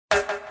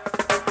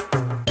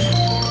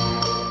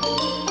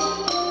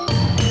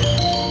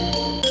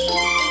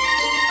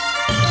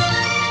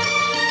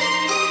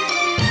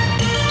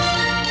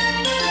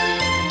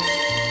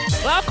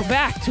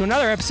back to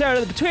another episode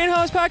of the Between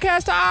Homes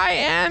podcast. I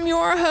am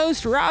your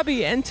host,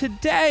 Robbie, and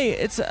today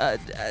it's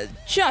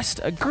just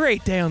a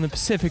great day on the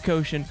Pacific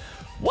Ocean.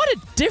 What a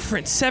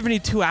difference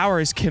 72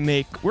 hours can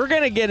make. We're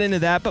going to get into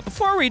that, but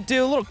before we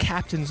do, a little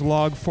captain's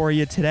log for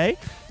you today.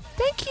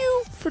 Thank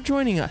you for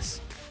joining us.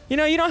 You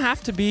know, you don't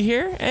have to be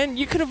here, and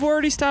you could have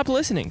already stopped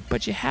listening,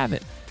 but you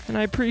haven't, and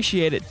I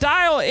appreciate it.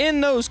 Dial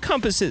in those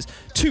compasses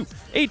to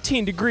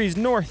 18 degrees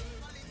north,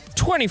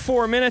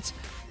 24 minutes.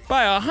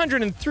 By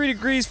 103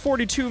 degrees,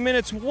 42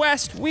 minutes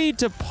west, we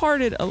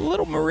departed a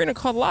little marina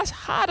called Las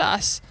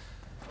Hadas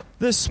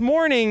this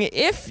morning.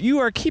 If you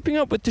are keeping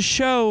up with the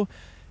show,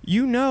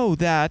 you know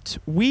that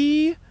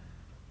we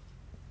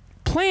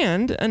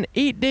planned an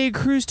 8-day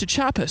cruise to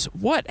Chiapas.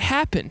 What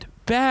happened?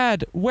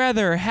 Bad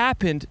weather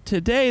happened.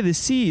 Today, the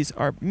seas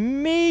are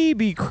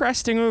maybe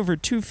cresting over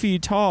 2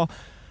 feet tall.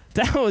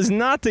 That was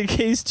not the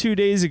case 2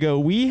 days ago.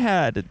 We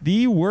had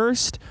the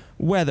worst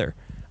weather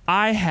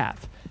I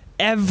have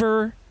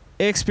ever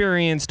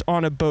experienced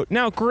on a boat.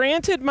 Now,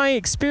 granted, my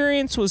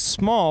experience was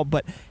small,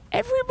 but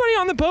everybody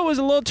on the boat was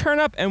a little turn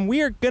up, and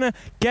we are going to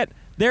get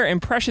their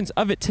impressions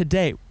of it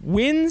today.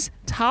 Winds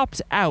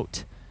topped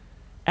out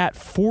at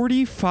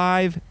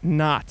 45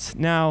 knots.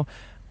 Now,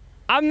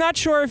 I'm not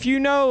sure if you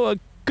know a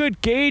good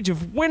gauge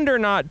of wind or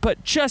not,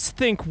 but just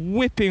think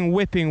whipping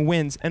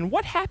winds. And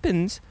what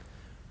happens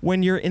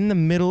when you're in the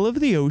middle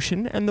of the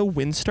ocean and the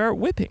winds start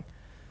whipping?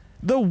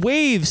 The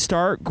waves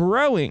start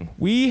growing.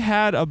 We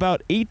had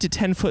about 8 to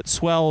 10 foot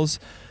swells.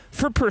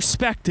 For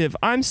perspective,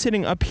 I'm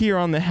sitting up here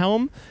on the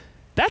helm.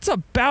 That's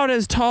about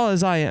as tall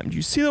as I am. Do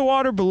you see the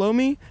water below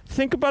me?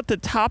 Think about the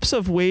tops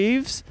of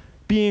waves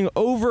being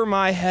over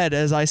my head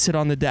as I sit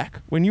on the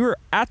deck. When you were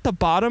at the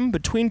bottom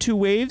between two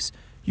waves,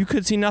 you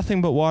could see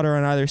nothing but water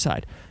on either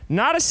side.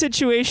 Not a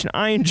situation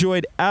I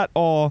enjoyed at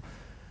all.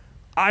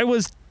 I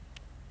was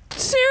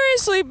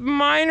seriously,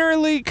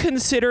 minorly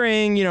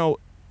considering,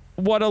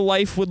 what a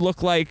life would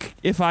look like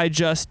if I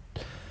just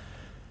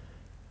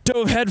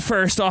dove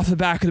headfirst off the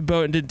back of the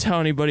boat and didn't tell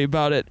anybody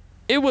about it.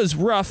 It was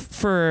rough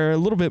for a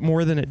little bit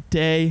more than a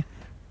day.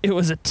 It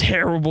was a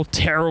terrible,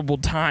 terrible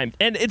time.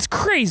 And it's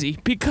crazy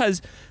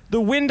because the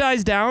wind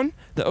dies down,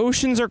 the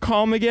oceans are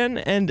calm again,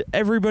 and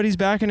everybody's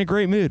back in a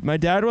great mood. My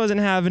dad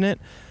wasn't having it.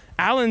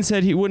 Alan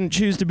said he wouldn't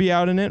choose to be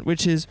out in it,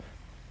 which is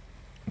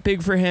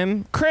big for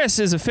him. Chris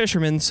is a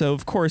fisherman, so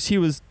of course he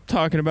was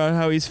talking about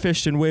how he's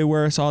fished in way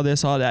worse, all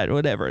this, all that,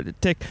 whatever. The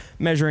dick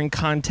measuring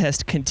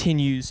contest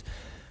continues.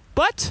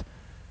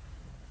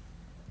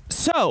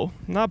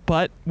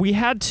 We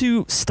had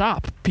to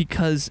stop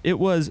because it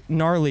was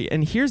gnarly.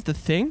 And here's the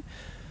thing.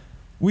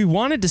 We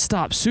wanted to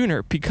stop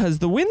sooner because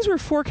the winds were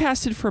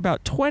forecasted for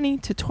about 20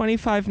 to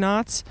 25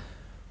 knots.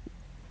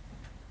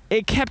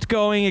 It kept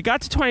going. It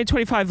got to 20,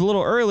 25 a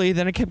little early.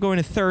 Then it kept going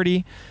to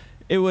 30.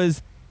 It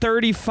was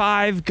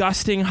 35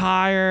 gusting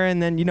higher.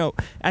 And then,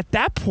 at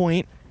that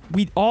point,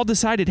 we all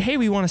decided, hey,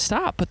 we want to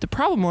stop. But the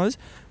problem was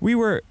we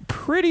were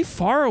pretty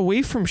far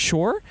away from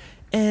shore.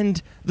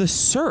 And the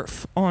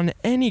surf on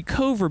any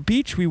cove or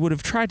beach we would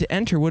have tried to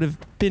enter would have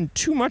been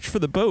too much for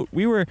the boat.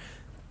 We were,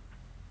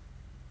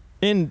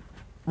 in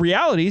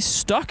reality,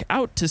 stuck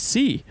out to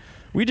sea.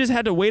 We just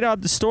had to wait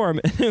out the storm,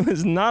 and it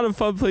was not a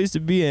fun place to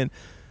be in.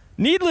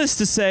 Needless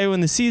to say,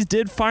 when the seas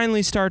did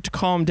finally start to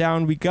calm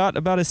down, we got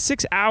about a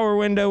 6-hour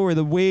window where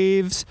the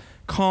waves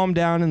calmed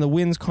down and the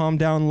winds calmed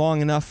down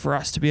long enough for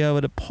us to be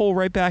able to pull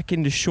right back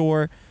into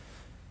shore.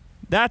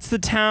 That's the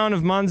town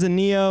of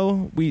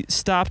Manzanillo. We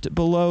stopped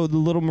below the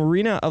little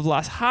marina of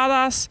Las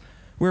Hadas,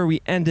 where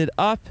we ended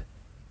up,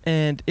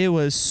 and it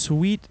was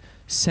sweet,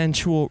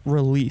 sensual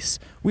release.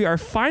 We are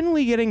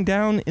finally getting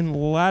down in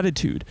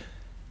latitude.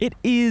 It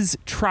is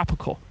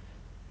tropical.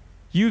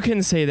 You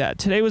can say that.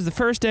 Today was the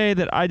first day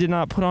that I did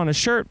not put on a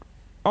shirt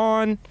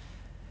on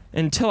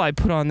until I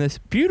put on this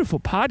beautiful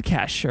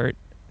podcast shirt.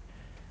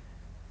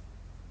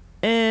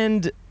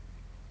 And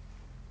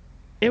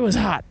it was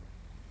hot.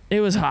 It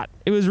was hot.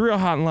 It was real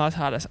hot in Las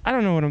Hadas. I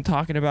don't know what I'm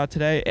talking about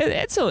today.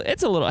 It's a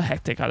little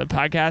hectic on the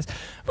podcast.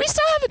 We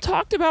still haven't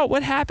talked about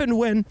what happened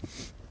when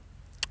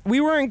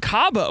we were in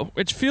Cabo,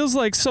 which feels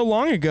like so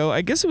long ago.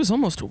 I guess it was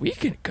almost a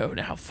week ago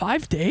now.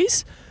 5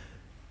 days?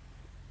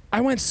 I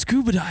went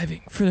scuba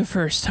diving for the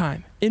first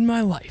time in my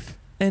life,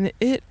 and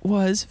it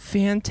was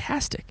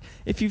fantastic.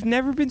 If you've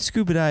never been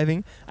scuba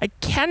diving, I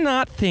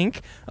cannot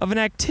think of an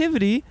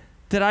activity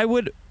that I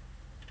would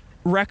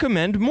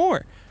recommend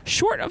more.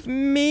 Short of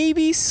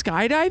maybe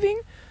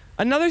skydiving,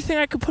 another thing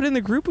I could put in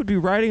the group would be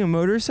riding a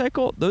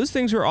motorcycle. Those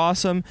things were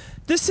awesome.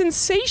 The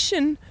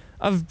sensation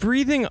of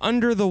breathing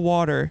under the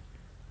water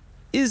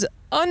is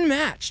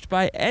unmatched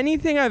by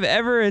anything I've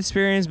ever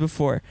experienced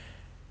before.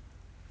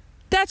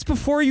 That's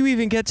before you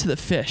even get to the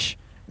fish,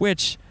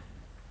 which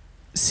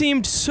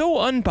seemed so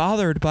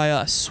unbothered by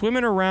us,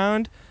 swimming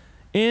around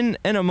in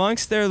and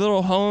amongst their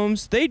little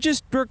homes. They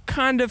just were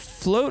kind of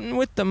floating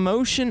with the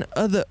motion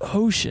of the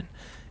ocean.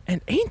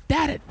 And ain't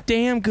that a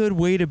damn good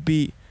way to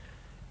be?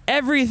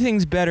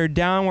 Everything's better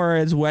down where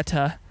it's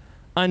wetter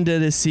under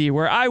the sea,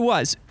 where I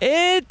was.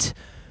 It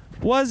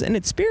was an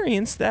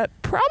experience that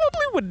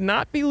probably would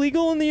not be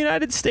legal in the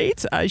United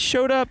States. I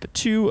showed up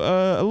to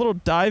a little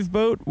dive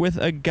boat with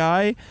a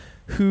guy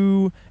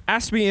who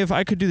asked me if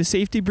I could do the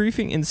safety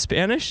briefing in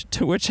Spanish,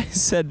 to which I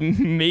said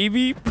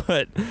maybe,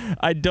 but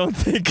I don't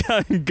think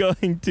I'm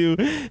going to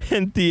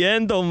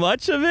entiendo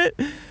much of it.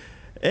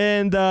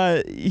 And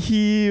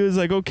he was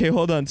like, okay,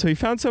 hold on. So he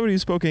found somebody who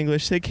spoke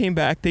English. They came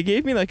back. They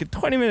gave me like a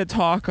 20-minute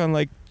talk on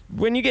like,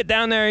 when you get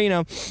down there, you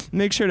know,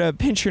 make sure to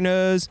pinch your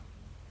nose,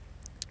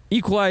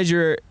 equalize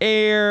your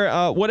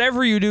air,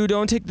 whatever you do,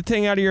 don't take the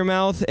thing out of your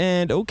mouth,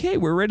 and okay,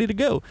 we're ready to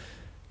go.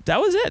 That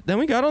was it. Then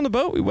we got on the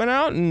boat, we went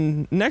out,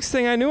 and next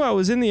thing I knew, I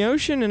was in the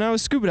ocean and I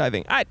was scuba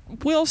diving. I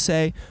will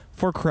say,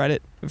 for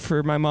credit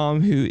for my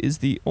mom, who is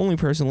the only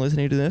person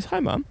listening to this, hi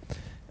Mom,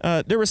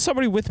 there was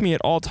somebody with me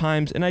at all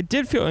times, and I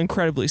did feel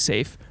incredibly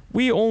safe.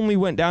 We only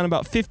went down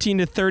about 15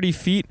 to 30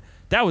 feet.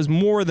 That was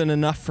more than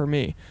enough for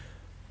me.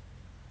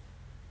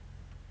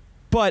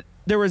 But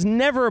there was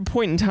never a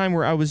point in time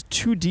where I was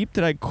too deep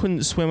that I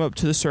couldn't swim up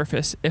to the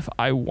surface if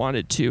I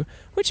wanted to,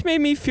 which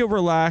made me feel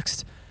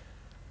relaxed.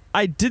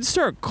 I did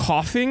start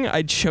coughing.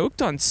 I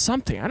choked on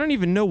something. I don't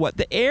even know what.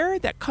 The air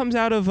that comes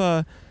out of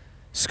a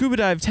scuba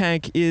dive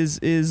tank is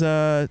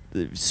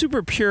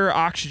super pure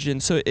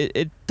oxygen, so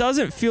it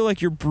doesn't feel like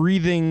you're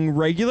breathing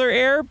regular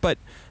air, but,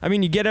 I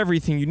mean, you get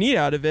everything you need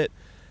out of it.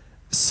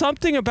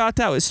 Something about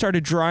that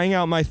started drying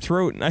out my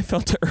throat, and I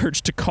felt the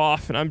urge to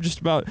cough, and I'm just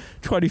about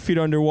 20 feet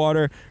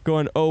underwater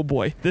going, oh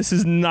boy, this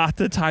is not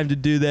the time to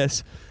do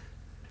this.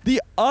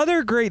 The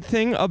other great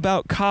thing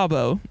about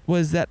Cabo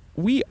was that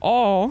we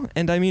all,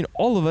 and I mean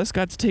all of us,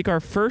 got to take our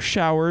first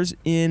showers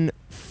in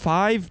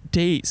 5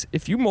 days.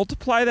 If you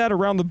multiply that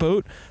around the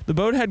boat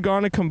had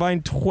gone a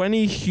combined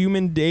 20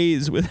 human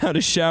days without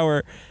a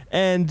shower,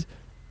 and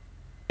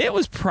it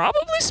was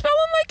probably smelling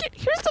like it.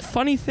 Here's the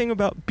funny thing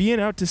about being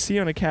out to sea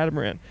on a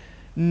catamaran.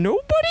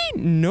 Nobody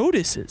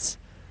notices.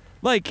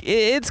 Like,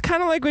 it's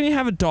kind of like when you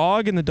have a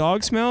dog and the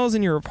dog smells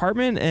in your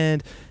apartment,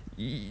 and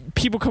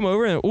people come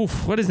over and,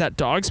 oof, what is that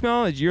dog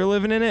smell? You're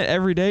living in it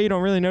every day. You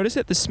don't really notice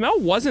it. The smell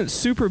wasn't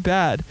super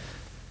bad.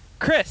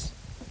 Chris,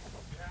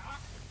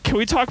 can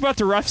we talk about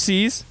the rough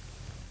seas?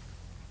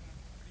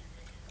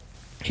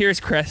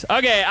 Here's Chris.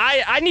 Okay,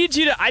 I need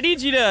you.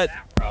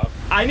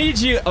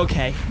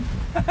 Okay.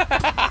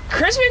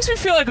 Chris makes me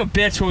feel like a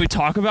bitch when we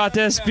talk about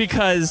this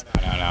because...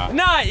 No.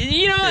 Nah,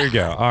 you know... Here you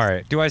go. All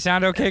right. Do I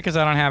sound okay? Because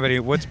I don't have any...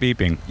 What's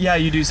beeping? Yeah,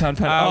 you do sound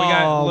fine. We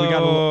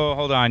got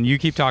hold on. You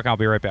keep talking. I'll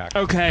be right back.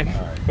 Okay.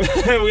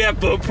 All right. We have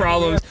boat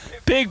problems.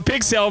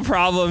 Big sail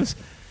problems.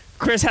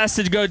 Chris has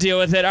to go deal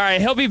with it. All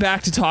right, he'll be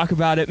back to talk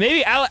about it.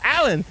 Maybe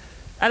Alan,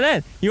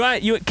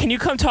 can you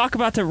come talk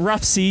about the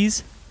rough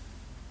seas?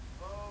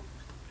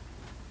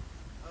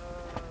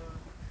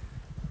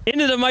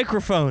 Into the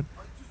microphone.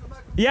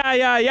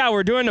 Yeah,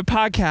 we're doing a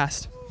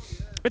podcast.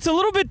 It's a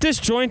little bit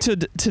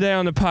disjointed today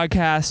on the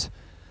podcast,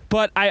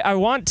 but I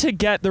want to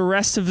get the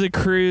rest of the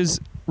crew's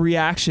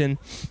reaction.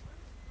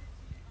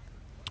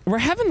 We're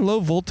having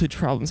low voltage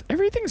problems.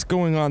 Everything's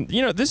going on.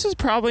 You know, this is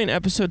probably an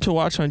episode to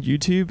watch on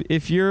YouTube.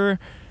 If you're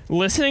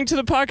listening to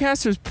the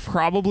podcast, there's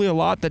probably a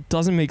lot that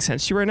doesn't make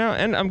sense to you right now,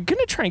 and I'm going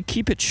to try and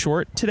keep it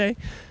short today.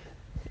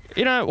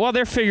 You know, while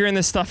they're figuring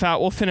this stuff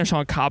out, we'll finish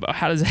on Cabo.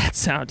 How does that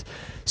sound?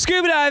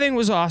 Scuba diving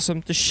was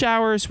awesome. The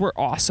showers were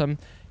awesome.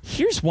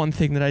 Here's one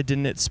thing that I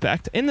didn't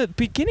expect. In the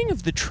beginning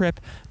of the trip,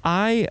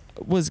 I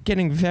was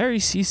getting very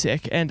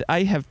seasick, and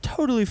I have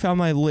totally found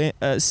my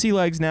sea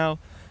legs now.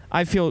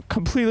 I feel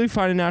completely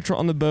fine and natural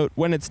on the boat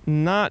when it's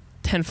not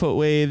 10-foot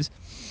waves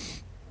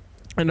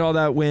and all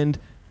that wind.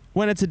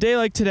 When it's a day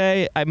like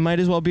today, I might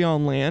as well be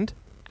on land.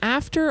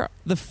 After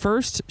the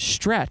first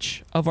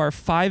stretch of our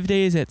 5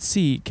 days at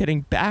sea,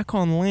 getting back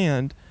on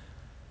land,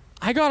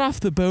 I got off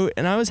the boat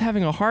and I was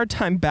having a hard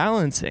time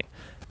balancing.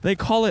 They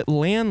call it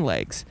land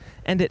legs,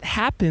 and it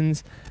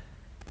happens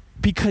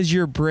because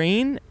your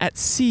brain at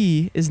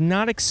sea is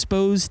not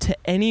exposed to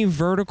any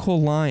vertical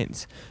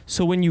lines.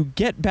 So when you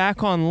get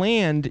back on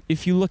land,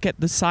 if you look at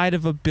the side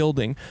of a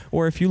building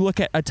or if you look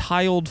at a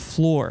tiled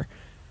floor,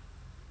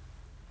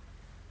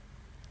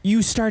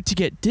 you start to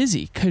get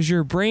dizzy because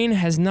your brain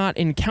has not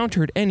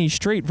encountered any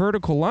straight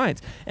vertical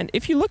lines. And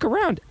if you look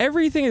around,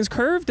 everything is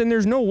curved and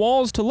there's no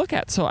walls to look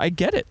at. So I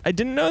get it. I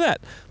didn't know that.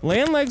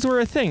 Land legs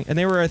were a thing, and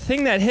they were a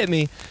thing that hit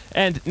me.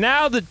 And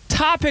now the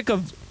topic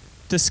of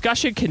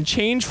discussion can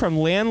change from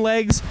land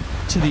legs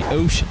to the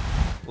ocean.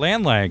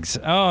 Land legs.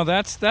 Oh,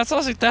 that's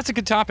a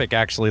good topic,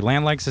 actually.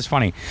 Land legs is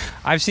funny.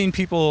 I've seen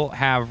people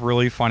have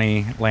really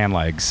funny land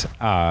legs.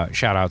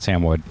 Shout out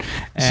Sam Wood.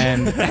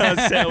 And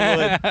Sam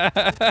Wood.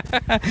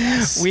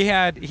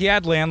 he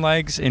had land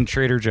legs in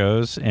Trader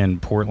Joe's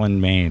in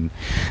Portland, Maine.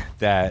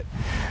 That,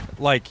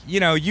 like, you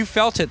know, you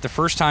felt it the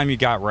first time you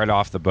got right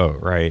off the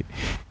boat, right?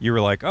 You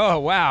were like, oh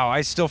wow,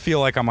 I still feel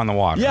like I'm on the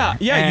water. Yeah,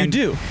 and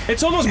you do.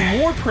 It's almost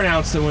more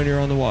pronounced than when you're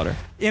on the water.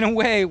 In a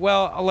way,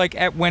 well, like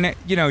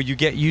you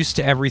get used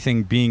to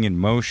everything being in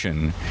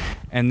motion,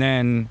 and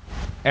then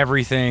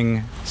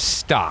everything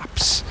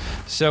stops.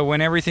 So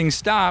when everything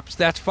stops,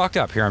 that's fucked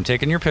up. Here, I'm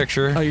taking your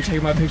picture. Oh, you're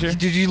taking my picture?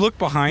 Did you look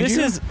behind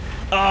you?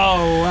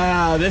 Oh,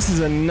 wow. This is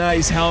a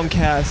nice helm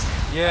cast.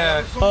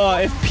 Yeah.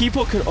 If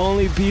people could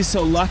only be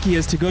so lucky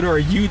as to go to our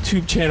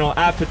YouTube channel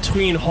at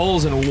Between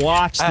Holes and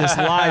watch this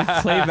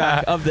live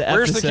playback of the episode.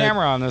 Where's the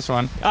camera on this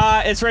one?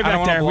 It's right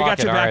back there. We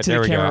got your back to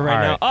the camera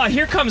right now. Oh,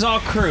 here comes all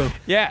crew.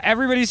 Yeah,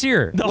 everybody's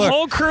here. The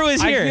whole crew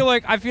is here.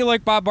 I feel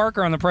like Bob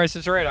Barker on The Price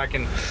is Right. I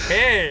can.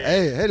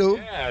 Hey, hello.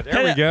 Yeah,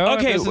 there we go.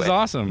 Okay, this is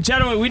awesome.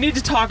 Gentlemen, we need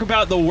to talk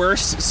about the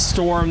worst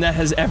storm that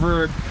has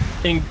ever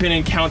been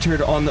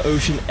encountered on the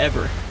ocean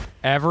ever.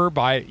 Ever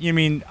by you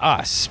mean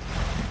us?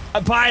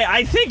 By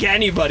I think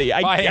anybody.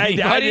 By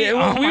anybody?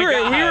 We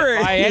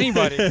were by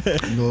anybody.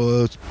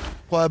 No,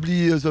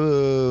 probably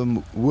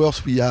the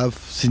worst we have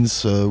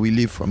since we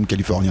live from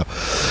California.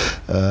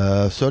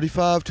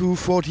 35 to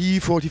 40,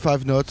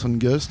 45 knots on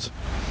gust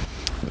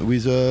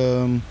with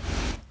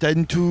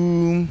 10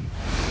 to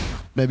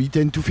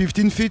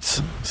 15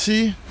 feet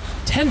sea.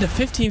 10 to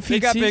 15 feet. They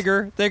got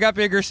bigger. They got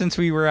bigger since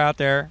we were out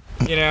there.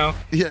 You know,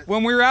 Yeah.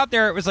 when we were out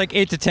there, it was like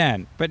 8 to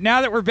 10. But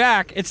now that we're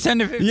back, it's 10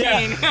 to 15.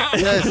 Yeah.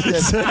 Yes.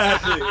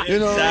 Exactly. You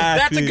know,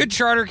 That's a good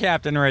charter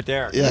captain right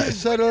there. Yeah,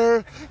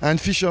 sailor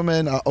and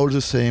fishermen are all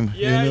the same.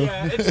 Yeah, you know?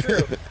 yeah, it's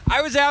true.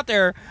 I was out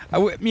there.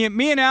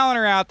 Me and Alan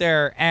are out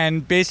there,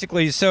 and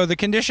basically, so the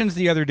conditions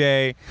the other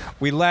day,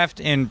 we left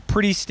in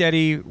pretty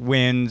steady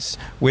winds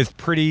with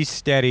pretty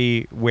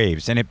steady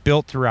waves, and it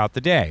built throughout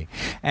the day.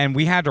 And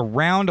we had to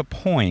round a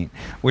point,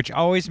 which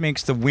always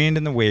makes the wind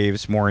and the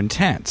waves more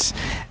intense.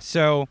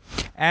 So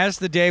as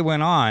the day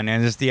went on,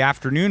 and as the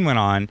afternoon went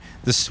on,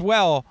 the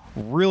swell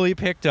really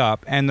picked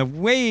up, and the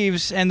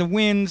waves and the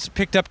winds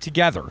picked up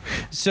together.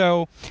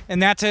 So,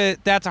 and that's a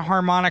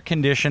harmonic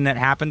condition that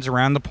happens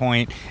around the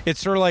point.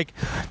 It's sort of like,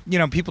 you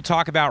know, people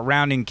talk about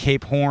rounding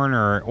Cape Horn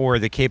or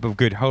the Cape of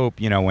Good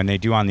Hope, you know, when they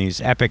do on these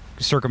epic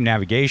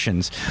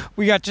circumnavigations.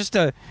 We got just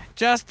a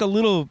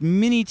little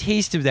mini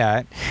taste of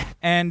that,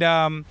 and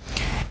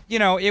you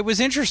know, it was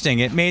interesting.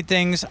 It made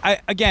things.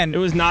 It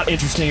was not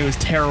interesting. It was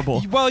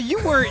terrible. Well, you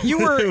were.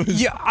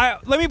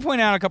 Let me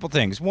point out a couple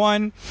things.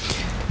 One,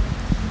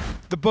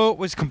 the boat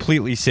was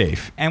completely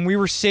safe, and we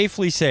were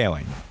safely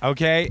sailing.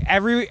 Okay,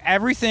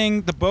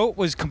 everything. The boat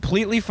was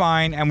completely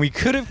fine, and we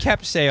could have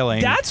kept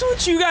sailing. That's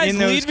what you guys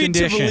lead me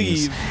to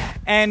believe.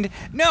 And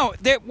no,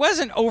 that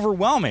wasn't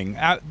overwhelming.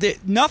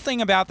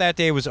 Nothing about that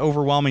day was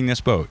overwhelming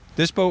this boat.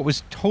 This boat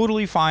was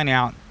totally fine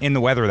out in the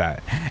weather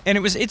and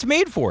it's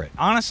made for it.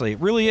 Honestly, it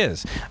really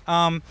is.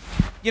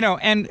 You know,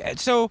 and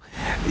so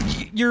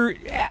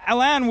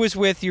Alan was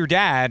with your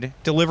dad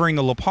delivering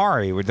the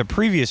Lipari with the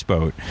previous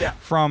boat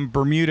from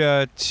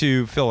Bermuda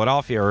to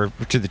Philadelphia, or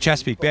to the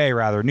Chesapeake Bay,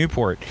 rather,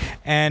 Newport.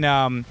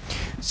 And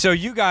so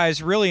you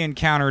guys really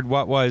encountered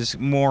what was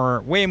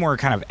way more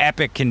kind of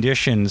epic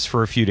conditions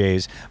for a few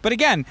days. But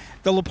again,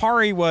 the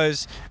Lipari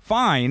was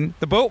fine.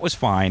 The boat was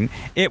fine.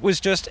 It was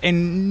just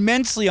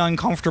immensely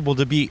uncomfortable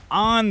to be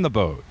on the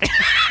boat.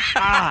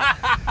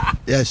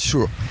 Yes,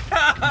 sure.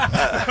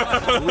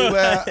 We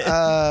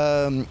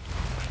were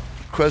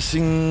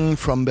crossing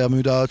from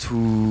Bermuda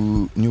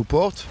to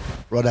Newport,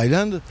 Rhode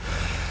Island,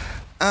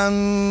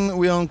 and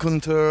we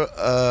encounter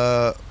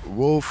a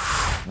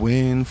rough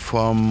wind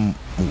from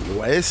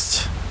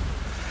west,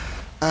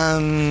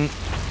 and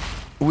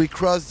we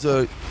cross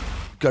the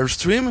Gulf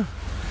Stream.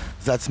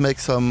 That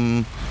makes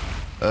some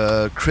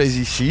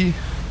crazy sea.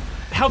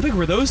 How big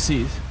were those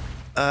seas?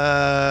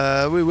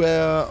 We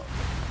were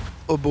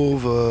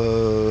above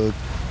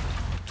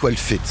 12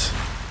 feet.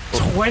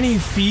 20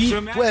 feet?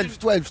 So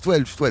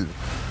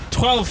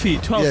 12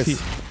 feet. 12 yes,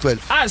 feet.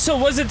 12. So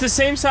was it the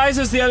same size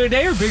as the other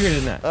day or bigger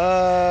than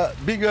that?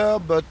 Bigger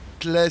but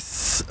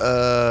less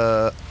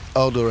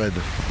ordered.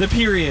 The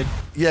period.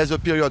 Yes, the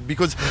period,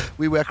 because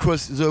we were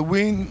the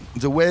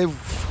wave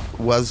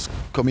was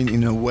coming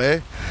in a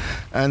way,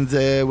 and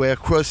they were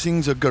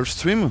crossing the Gulf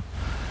Stream.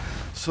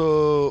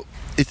 So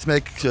it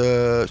makes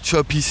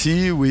choppy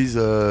sea with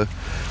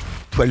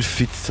 12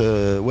 feet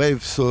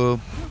wave, so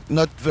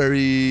not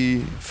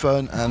very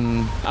fun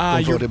and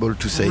comfortable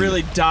to sail.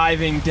 Really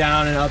diving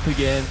down and up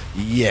again.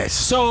 Yes.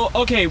 So,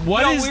 okay,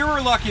 we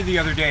were lucky the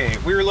other day.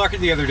 We were lucky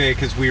the other day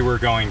because we were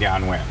going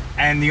downwind.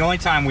 And the only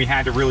time we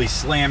had to really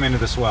slam into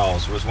the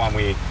swells was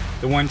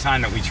the one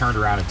time that we turned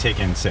around and take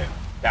in sail.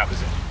 That was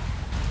it.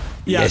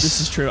 Yeah, Yes. this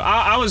is true.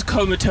 I was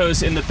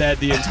comatose in the bed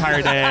the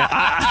entire day.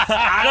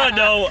 I don't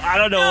know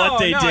what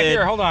they did.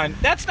 Here, hold on.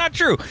 That's not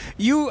true.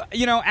 You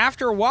know,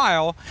 after a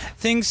while,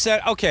 things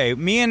said, okay,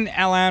 me and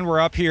Alan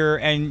were up here,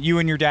 and you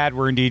and your dad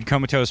were indeed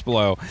comatose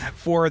below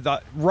for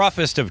the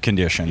roughest of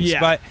conditions. Yeah.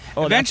 But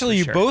Oh, eventually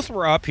you that's for sure. both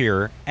were up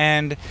here,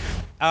 and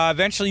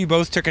eventually you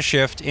both took a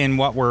shift in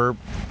what were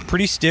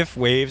pretty stiff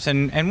waves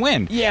and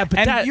wind. Yeah, but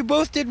and you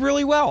both did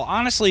really well.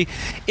 Honestly,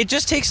 it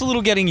just takes a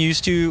little getting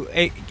used to.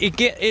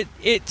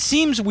 It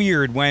seems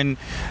weird when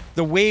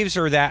the waves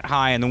are that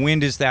high and the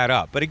wind is that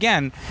up. But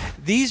again,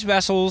 these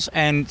vessels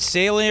and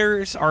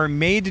sailors are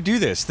made to do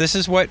this. This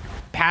is what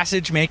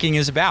passage making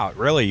is about,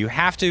 really. You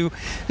have to,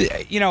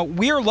 you know,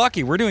 we are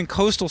lucky. We're doing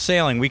coastal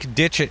sailing. We could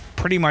ditch at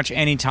pretty much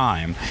any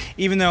time.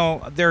 Even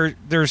though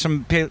there's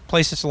some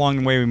places along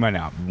the way we might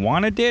not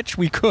want to ditch,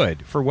 we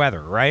could for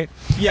weather, right?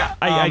 Yeah,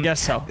 I guess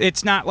so.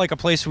 It's not like a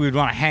place we would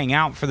want to hang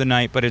out for the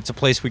night, but it's a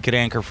place we could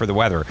anchor for the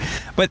weather.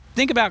 But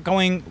think about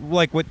going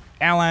like what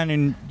Alan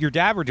and your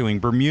dad were doing,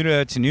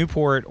 Bermuda to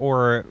Newport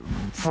or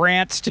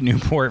France to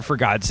Newport, for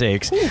God's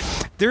sakes. Ooh.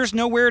 There's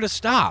nowhere to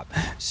stop.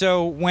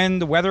 So when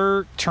the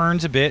weather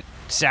turns a bit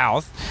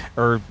south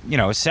or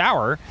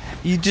sour,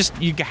 you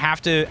have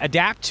to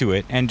adapt to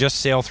it and just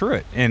sail through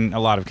it in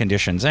a lot of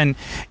conditions. And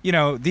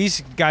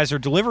these guys are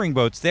delivering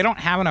boats. They don't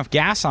have enough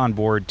gas on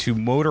board to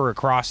motor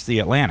across the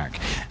Atlantic,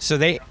 so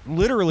they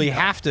literally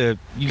have to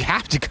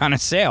kind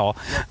of sail.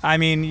 I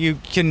mean, you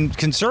can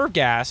conserve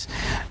gas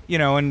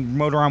and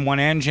motor on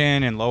one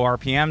engine and low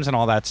RPMs and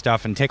all that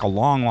stuff and take a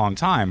long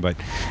time, but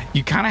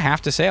you kind of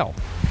have to sail.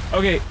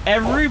 Okay,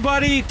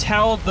 everybody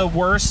tell the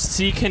worst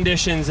sea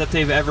conditions that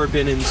they've ever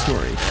been in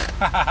story.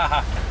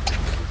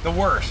 The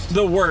worst.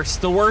 The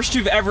worst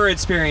you've ever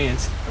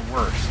experienced. The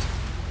worst.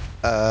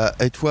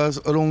 It was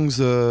along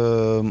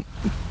the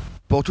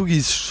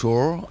Portuguese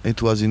shore.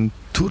 It was in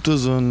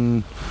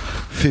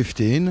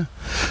 2015.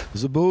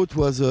 The boat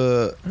was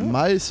a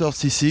mile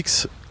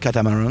 36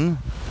 catamaran.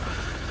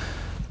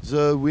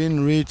 The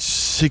wind reached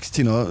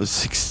 60 knots.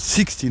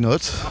 60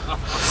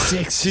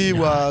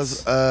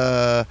 was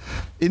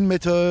in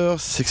meter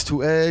 6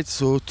 to 8,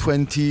 so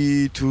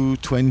 20 to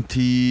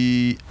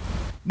 28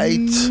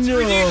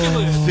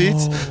 feet.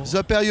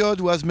 The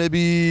period was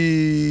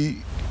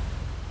maybe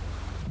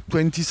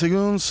 20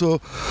 seconds, so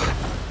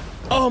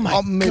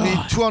maybe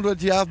God.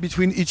 200 yards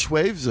between each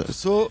waves.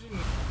 So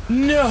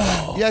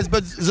No. yes,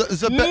 but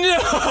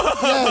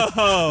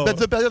but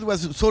the period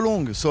was so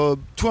long, so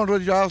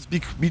 200 yards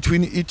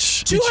between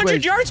each 200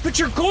 wave. yards, but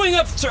you're going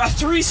up a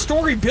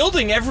 3-story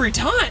building every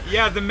time.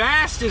 Yeah, the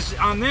mast is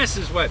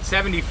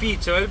 70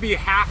 feet, so it'd be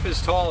half as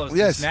tall as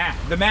Yes. this mast.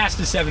 The mast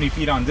is 70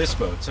 feet on this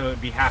boat, so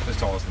it'd be half as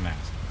tall as the mast.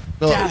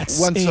 No, That's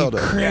one third.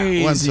 crazy.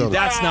 Yeah, one third.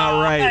 That's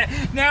not right.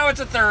 Now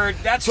it's a third.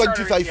 That's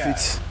 25 yeah.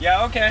 feet.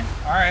 Yeah, okay.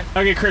 All right.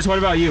 Okay, Chris, what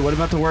about you? What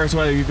about the worst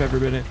weather you've ever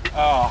been in?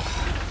 Oh,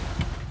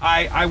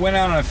 I went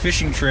on a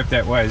fishing trip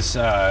that was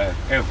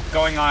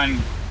going on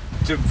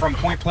from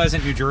Point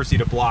Pleasant, New Jersey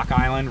to Block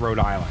Island, Rhode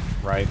Island,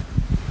 right?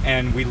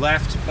 And we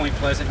left Point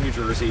Pleasant, New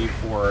Jersey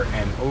what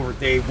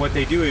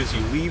they do is you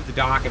leave the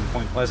dock in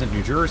Point Pleasant,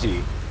 New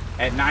Jersey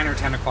at 9 or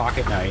 10 o'clock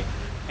at night,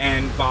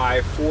 and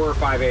by 4 or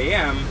 5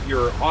 a.m.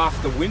 you're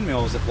off the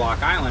windmills at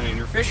Block Island and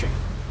you're fishing.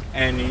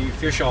 And you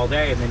fish all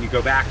day and then you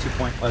go back to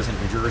Point Pleasant,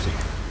 New Jersey.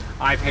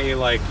 I pay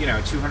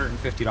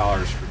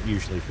 $250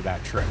 usually for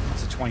that trip.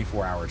 It's a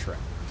 24-hour trip.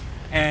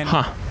 And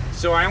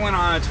so I went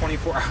on a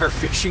 24-hour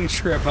fishing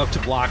trip up to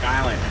Block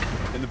Island.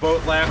 And the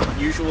boat left,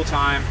 usual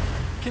time.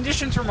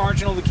 Conditions were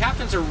marginal. The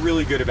captains are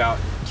really good about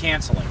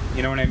canceling.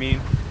 You know what I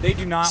mean? They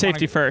do not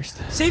Safety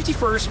first. Safety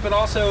first, but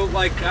also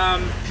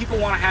people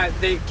want to have.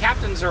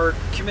 Captains are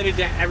committed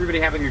to everybody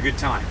having a good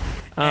time.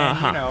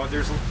 And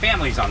there's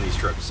families on these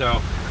trips,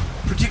 so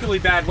particularly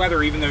bad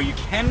weather, even though you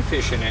can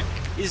fish in it,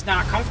 is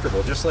not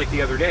comfortable. Just like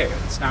the other day,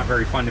 it's not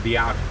very fun to be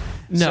out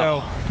in. No.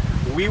 So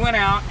we went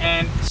out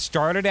and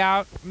started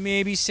out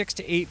maybe 6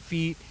 to 8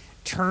 feet.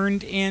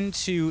 Turned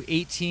into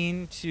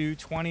 18 to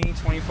 20,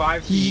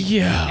 25 feet.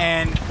 Yeah.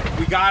 And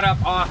we got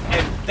up off,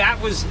 and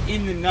that was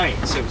in the night.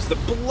 So it was the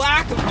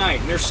black of night.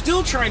 And they're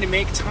still trying to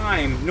make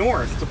time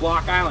north to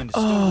Block Island to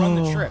still run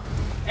the trip.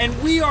 And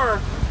we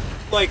are,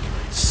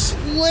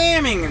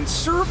 slamming and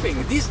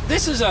surfing.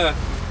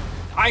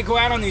 I go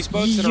out on these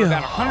boats that are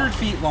about 100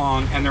 feet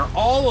long, and they're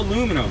all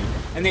aluminum.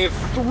 And they have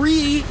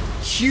 3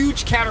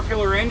 huge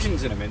Caterpillar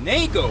engines in them, and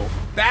they go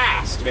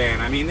fast, man.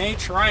 I mean, they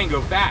try and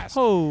go fast.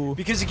 Oh.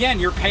 Because again,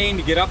 you're paying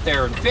to get up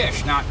there and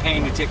fish, not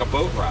paying to take a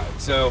boat ride.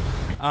 So,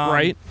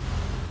 right.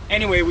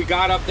 Anyway, we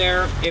got up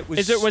there. It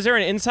was. Was there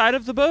an inside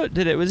of the boat?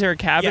 Was there a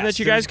cabin that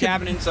you guys could? Yes,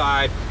 cabin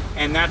inside,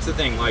 and that's the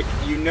thing.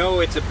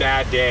 It's a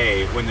bad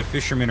day when the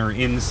fishermen are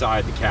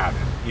inside the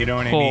cabin. You know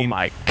what I mean? Oh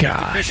my If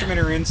God. the fishermen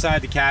are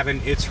inside the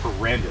cabin, it's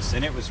horrendous,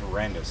 and it was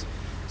horrendous.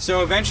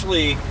 So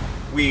eventually,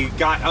 we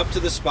got up to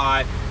the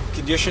spot.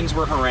 Conditions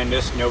were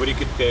horrendous. Nobody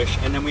could fish,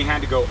 and then we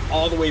had to go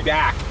all the way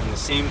back in the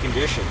same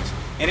conditions.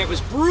 And it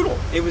was brutal.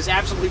 It was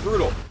absolutely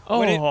brutal.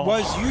 Oh. But it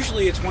was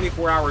usually a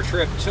 24-hour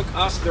trip. It took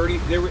us 30.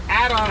 They would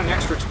add on an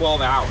extra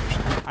 12 hours.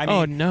 I mean,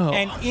 Oh, no.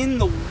 And in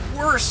the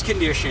worst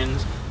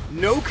conditions,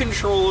 no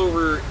control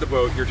over the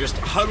boat. You're just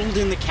huddled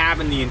in the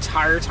cabin the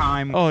entire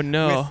time. Oh,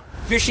 no.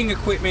 With fishing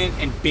equipment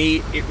and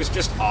bait. It was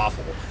just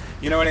awful.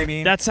 You know what I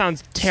mean? That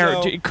sounds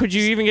terrible. So- Could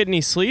you even get any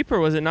sleep, or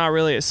was it not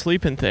really a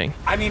sleeping thing?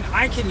 I mean,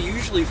 I can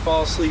usually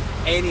fall asleep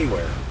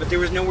anywhere, but there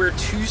was nowhere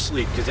to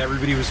sleep because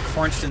everybody was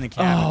crunched in the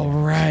cabin. Oh, It was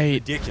right.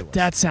 ridiculous.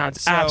 That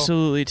sounds So-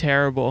 absolutely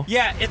terrible.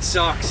 Yeah, it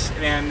sucks,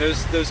 man.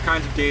 Those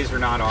kinds of days are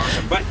not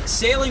awesome. But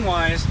sailing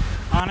wise,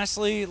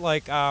 honestly,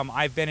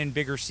 I've been in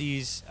bigger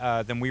seas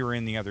than we were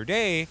in the other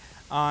day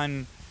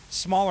on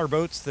smaller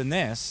boats than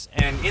this,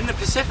 and in the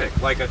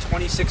Pacific, like a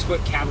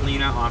 26-foot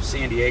Catalina off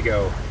San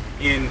Diego,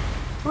 in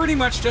pretty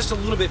much just a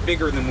little bit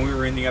bigger than we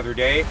were in the other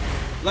day.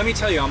 let me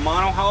tell you, a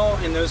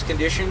monohull in those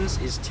conditions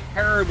is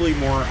terribly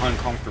more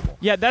uncomfortable.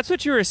 Yeah, that's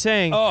what you were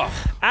saying. Oh,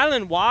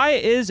 Alan, why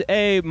is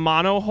a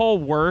monohull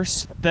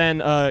worse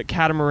than a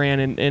catamaran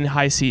in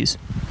high seas?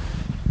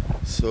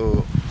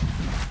 So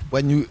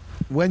when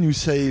you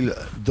sail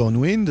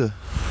downwind,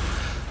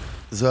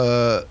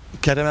 the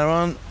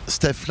catamaran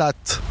stay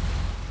flat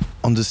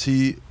on the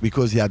sea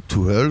because he had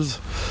two hulls.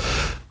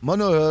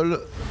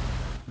 Monohull,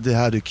 they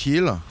had a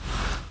keel.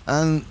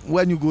 And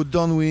when you go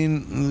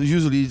downwind,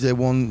 usually they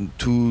want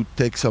to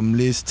take some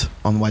list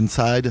on one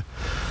side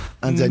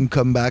and then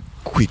come back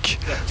quick.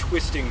 that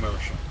twisting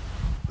motion.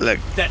 Like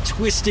That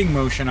twisting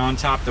motion on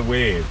top of the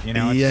wave, you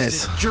know?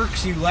 Yes. It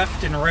jerks you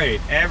left and right,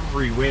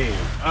 every wave.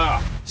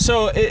 Ah.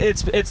 So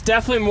it's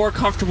definitely more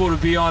comfortable to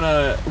be on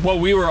what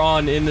we were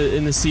on in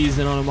the seas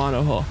than on a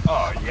monohull.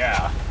 Oh,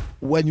 yeah.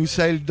 when you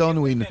sail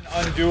downwind. It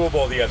was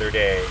undoable the other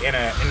day in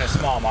a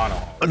small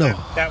monohull. No.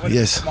 That was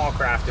Yes. a small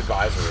craft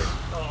advisory.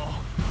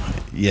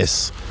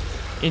 Yes.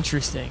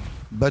 Interesting.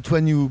 But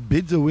when you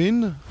beat the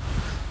wind,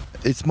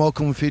 it's more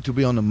comfy to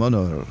be on a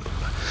monohull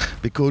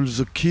because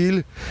the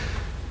keel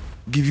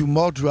give you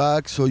more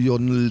drag, so you're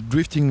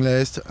drifting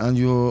less and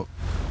you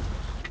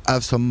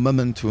have some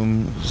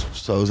momentum,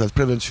 so that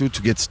prevents you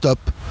to get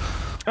stopped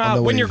on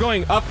the When wave. you're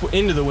going up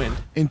into the wind.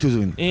 Into the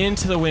wind.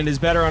 Into the wind is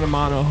better on a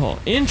monohull.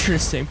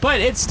 Interesting.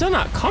 But it's still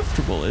not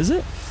comfortable, is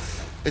it?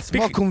 It's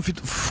more comfy,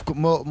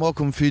 more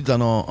comfy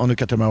than on a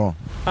catamaran.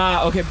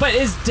 Okay. But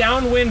is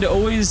downwind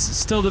always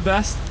still the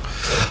best?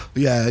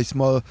 Yeah, it's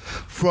more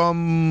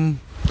from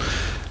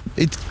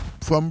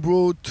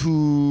broad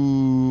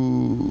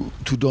to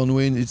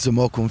downwind. It's the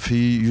more comfy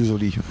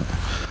usually.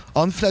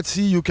 On flat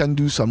sea, you can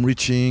do some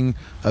reaching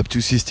up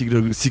to 60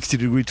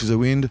 degrees to the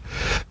wind,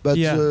 but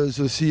Yeah.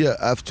 the sea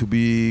have to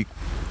be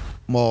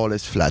more or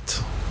less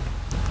flat.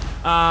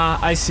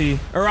 I see.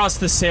 Or else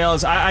the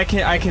sails. I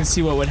can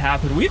see what would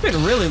happen. We've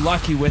been really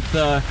lucky with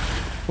the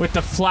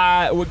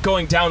flat with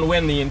going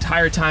downwind the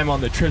entire time on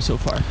the trip so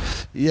far.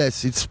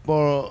 Yes, it's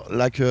more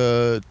like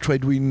a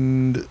trade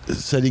wind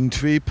sailing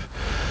trip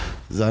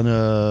than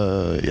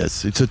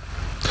yes, it's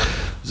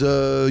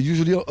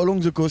usually along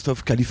the coast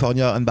of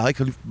California and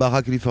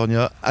Baja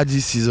California at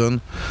this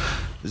season.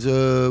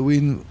 The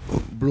wind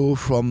blow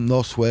from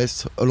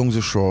northwest along the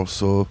shore,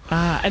 so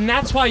And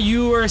that's why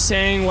you were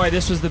saying why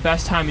this was the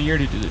best time of year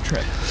to do the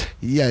trip.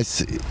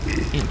 yes,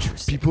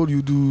 Interesting. people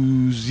who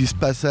do this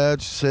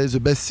passage say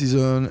the best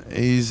season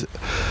is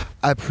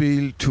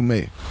April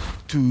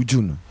to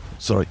June.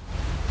 Sorry.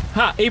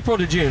 April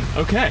to June.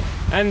 Okay.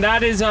 And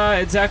that is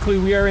exactly,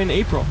 we are in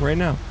April right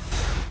now.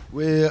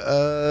 We're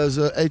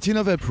the 18th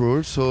of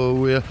April, so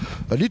we're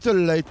a little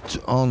late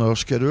on our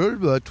schedule,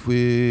 but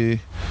we're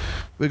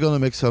gonna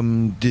make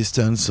some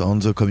distance on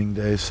the coming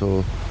days,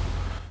 so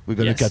we're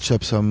gonna Yes. catch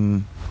up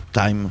some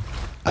time.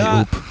 I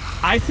hope.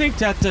 I think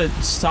that the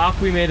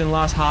stop we made in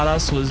Las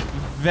Hadas was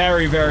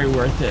very, very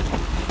worth it.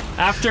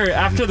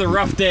 After the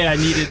rough day, I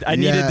needed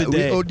the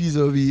day. We all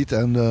deserve it,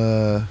 and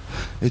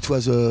it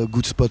was a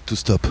good spot to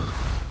stop.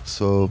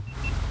 So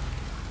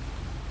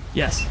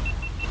Yes.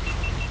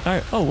 All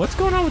right. Oh, what's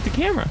going on with the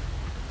camera?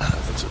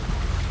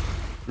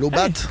 low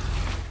bat.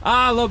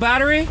 Low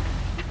battery?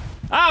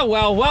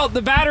 Well,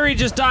 the battery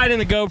just died in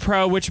the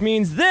GoPro, which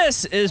means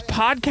this is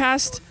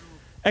podcast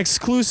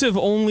exclusive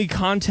only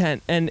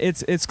content. And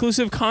it's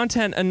exclusive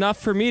content enough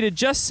for me to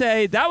just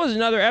say that was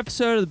another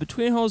episode of the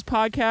Between Holes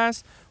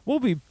podcast. We'll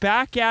be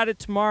back at it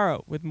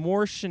tomorrow with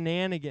more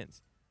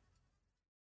shenanigans.